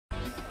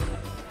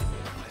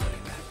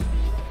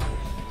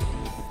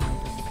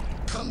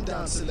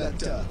Down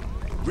selector.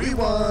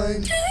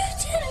 Rewind.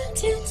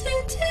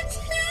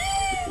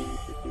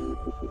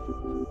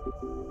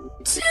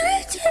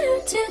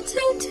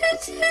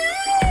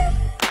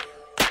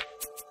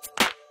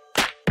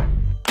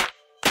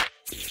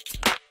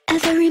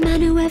 Every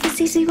man who ever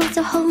sees me wants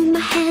to hold my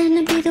hand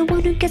and be the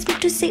one who gets me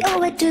to see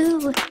all I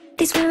do.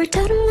 They swear a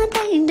total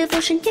undying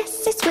devotion.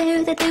 Yes, I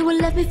swear that they will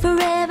love me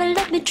forever,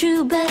 love me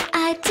true. But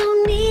I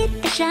don't need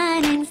a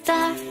shining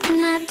star,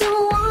 and I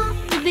don't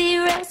want to be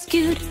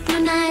rescued. No,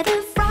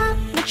 neither from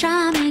my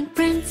charming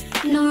prince,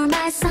 nor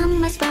my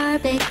summer's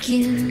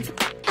barbecue.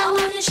 I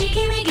want a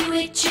Chiggy Wiggy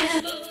with you.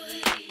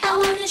 I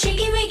want a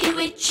Chiggy Wiggy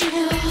with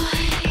you.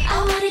 I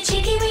want a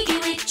Chiggy Wiggy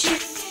with you.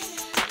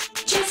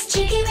 Just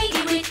Chiggy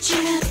Wiggy with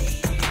you.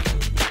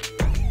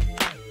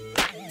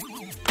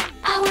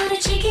 I want a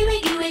Chiggy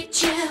Wiggy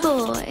with you,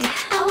 boy.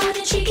 I want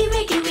a Chiggy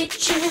Wiggy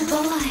with you,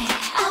 boy.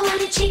 I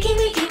want a Chiggy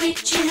Wiggy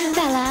with you,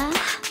 fella.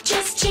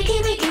 Just Chiggy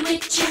Wiggy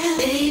with you,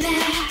 baby.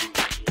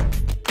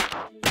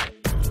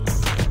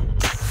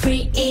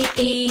 Free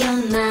your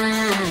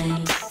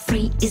mind.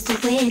 Free is the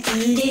way to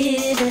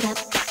live it up.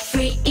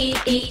 Free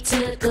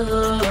to go.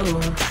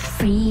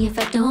 Free if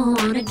I don't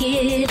wanna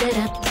give it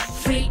up.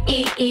 Free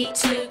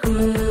to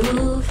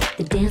groove.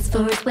 The dance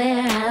floor is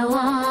where I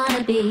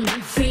wanna be.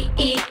 Free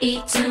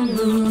to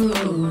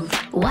move.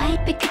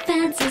 White picket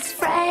fences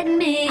frighten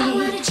me. I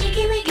want a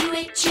Chiggy Wiggy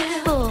with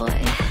you, boy.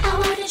 I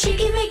want a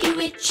Chiggy Wiggy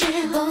with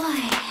you,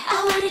 boy.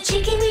 I want a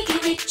Chiggy Wiggy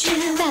with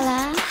you,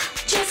 fella.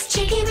 Just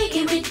Chiggy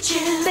Wiggy with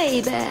you,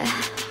 baby.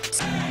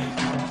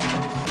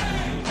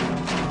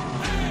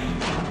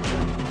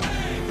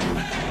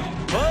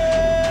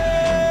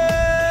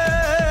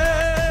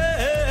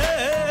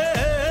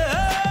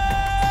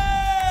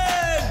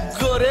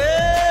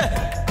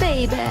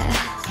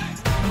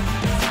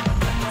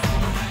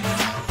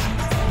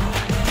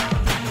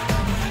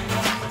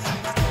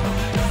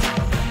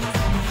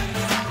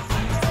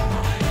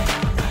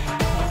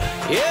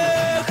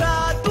 ये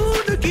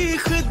खातून की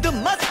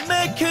खिदमत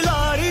में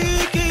खिलाड़ी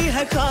की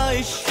है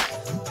ख्वाहिश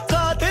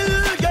कातिल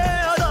ये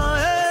अदा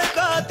है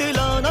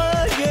कातिलाना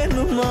ये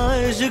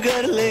नुमाइश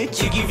कर ले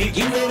चिगी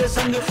विगी मेरे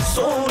संग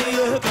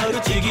सोनिए कर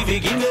चिगी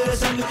विगी मेरे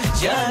संग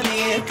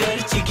जानिए कर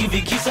चिगी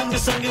विगी संग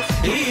संग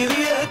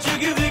हीरिए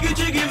Chigi विगी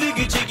Chigi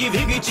विगी Chigi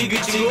विगी Chigi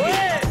Chigi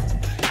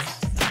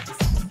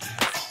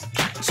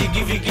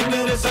Chigi विगी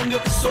मेरे संग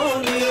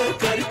सोनिए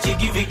कर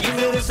चिगी विगी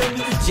मेरे संग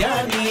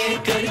जानिए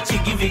कर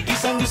चिगी विगी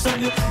संग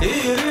संग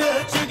हीरिए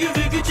Chigi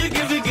विगी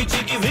Chigi विगी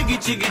Chigi विगी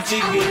Chigi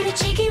Chigi I want a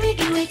Chiggy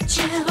Wiggy with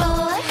you,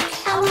 boy.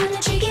 I want a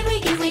Chiggy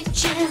Wiggy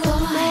with you,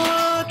 boy.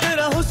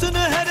 तेरा हुस्न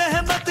है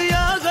रहमत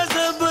या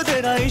गज़ब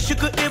तेरा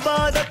इश्क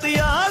इबादत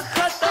या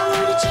खता I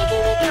want a Chiggy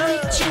Wiggy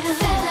with you,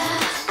 fella.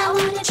 I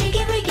want a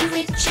Chiggy Wiggy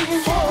with you,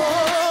 fella.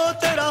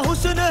 तेरा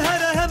हुस्न है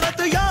रहमत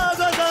या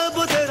गज़ब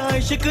तेरा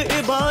इश्क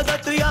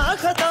इबादत या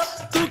खता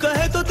तू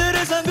कहे तो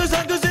तेरे संग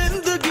संग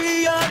जिंदगी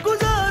या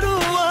गुजारूं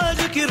आज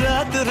की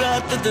रात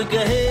रात तू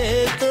कहे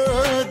तो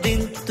दिन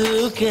तू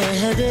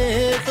कह दे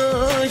तो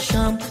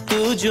शाम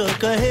तू जो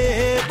कहे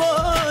वो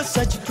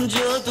सच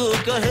जो तू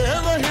कहे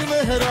वही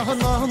मेरा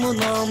नाम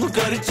नाम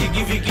कर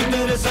चिगी विगी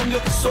मेरे संग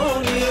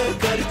सोनिए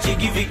कर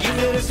चिगी विगी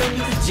मेरे संग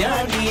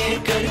जानिए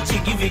कर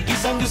चिगी विगी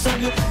संग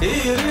संग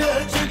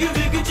Chigi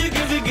विगी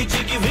Chigi विगी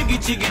Chigi विगी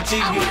Chigi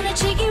Chigi I want a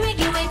Chiggy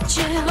Wiggy with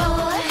you,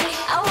 boy.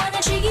 I want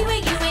a Chiggy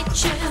Wiggy with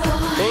you,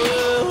 boy.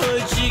 O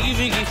Chigi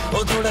विगी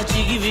ओ थोड़ा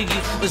चिगी विगी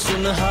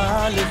सुन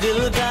हाल दिल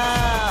का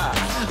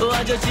ओ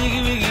आजा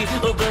चिगी विगी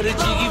ओ कर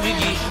चिगी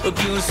विगी ओ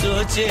क्यों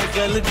सोचे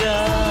कल का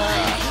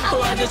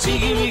ओ आजा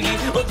चिगी विगी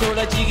ओ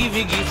थोड़ा चिगी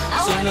विगी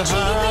सुन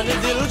हाल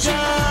दिल का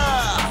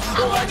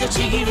ओ आजा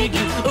Chigi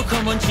विगी O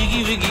come on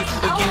Chigi विगी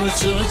ओ क्यों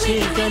सोचे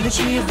कल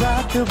की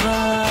बात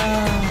बात